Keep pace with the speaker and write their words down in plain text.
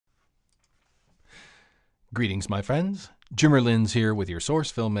Greetings, my friends. Jimmer Lins here with your Source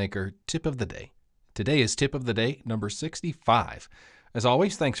Filmmaker Tip of the Day. Today is Tip of the Day number 65. As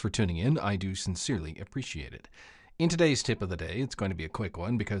always, thanks for tuning in. I do sincerely appreciate it. In today's Tip of the Day, it's going to be a quick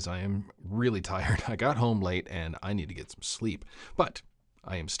one because I am really tired. I got home late and I need to get some sleep. But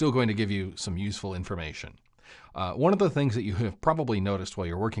I am still going to give you some useful information. One of the things that you have probably noticed while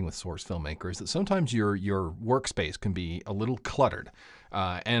you're working with Source Filmmaker is that sometimes your workspace can be a little cluttered.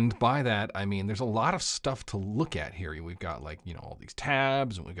 And by that, I mean there's a lot of stuff to look at here. We've got all these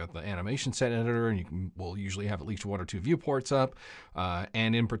tabs, and we've got the animation set editor, and we'll usually have at least one or two viewports up.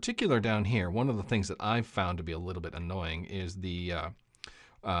 And in particular down here, one of the things that I've found to be a little bit annoying is the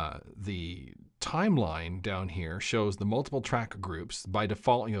timeline down here shows the multiple track groups. By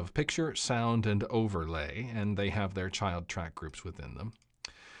default, you have picture, sound, and overlay, and they have their child track groups within them.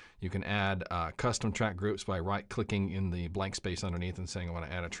 You can add custom track groups by right-clicking in the blank space underneath and saying I want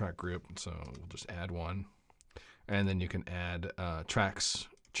to add a track group. So we'll just add one, and then you can add tracks,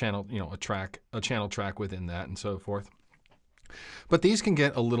 a channel track within that, and so forth. But these can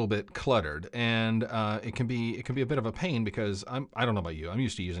get a little bit cluttered, and it can be a bit of a pain because I don't know about you. I'm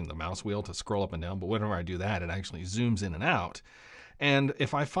used to using the mouse wheel to scroll up and down, but whenever I do that, it actually zooms in and out. And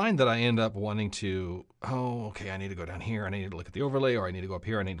if I find that I end up wanting to, I need to go down here, I need to look at the overlay, or I need to go up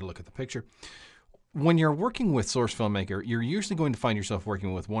here, I need to look at the picture. When you're working with Source Filmmaker, you're usually going to find yourself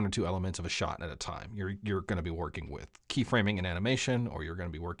working with one or two elements of a shot at a time. You're going to be working with keyframing and animation, or you're going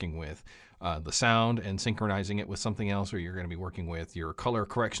to be working with the sound and synchronizing it with something else, or you're going to be working with your color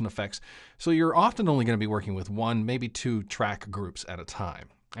correction effects. So you're often only going to be working with one, maybe two track groups at a time.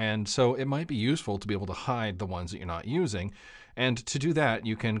 And so it might be useful to be able to hide the ones that you're not using. And to do that,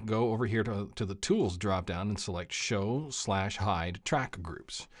 you can go over here to the Tools drop-down and select Show/Hide Track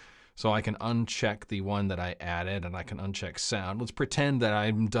Groups. So I can uncheck the one that I added, and I can uncheck sound. Let's pretend that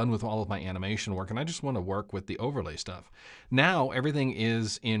I'm done with all of my animation work and I just want to work with the overlay stuff. Now everything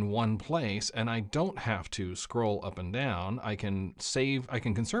is in one place, and I don't have to scroll up and down. I can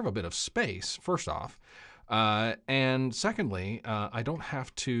conserve a bit of space, first off. And secondly, I don't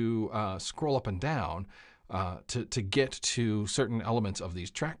have to scroll up and down to get to certain elements of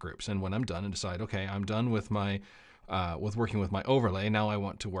these track groups. And when I'm done and decide, okay, I'm done with my working with my overlay. Now I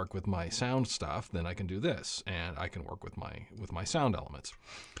want to work with my sound stuff. Then I can do this, and I can work with my sound elements.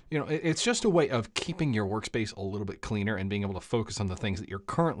 It's just a way of keeping your workspace a little bit cleaner and being able to focus on the things that you're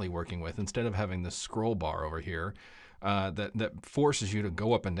currently working with instead of having this scroll bar over here that forces you to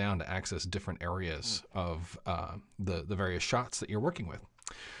go up and down to access different areas of the various shots that you're working with.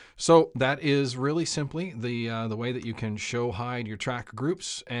 So that is really simply the way that you can hide your track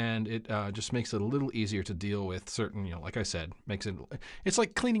groups, and it just makes it a little easier to deal with certain, like I said, it's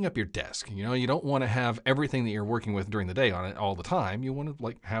like cleaning up your desk. You don't want to have everything that you're working with during the day on it all the time. You want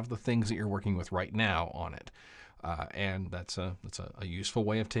to have the things that you're working with right now on it. And that's a useful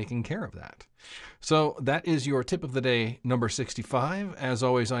way of taking care of that. So that is your Tip of the Day number 65. As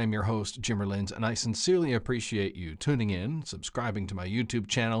always, I am your host, Jimmer Lins, and I sincerely appreciate you tuning in, subscribing to my YouTube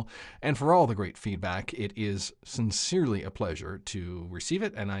channel, and for all the great feedback. It is sincerely a pleasure to receive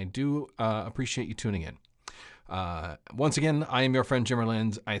it, and I do appreciate you tuning in. Once again, I am your friend Jimmer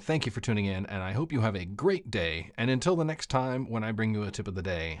Lins. I thank you for tuning in, and I hope you have a great day. And until the next time when I bring you a Tip of the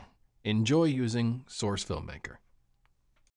Day, enjoy using Source Filmmaker.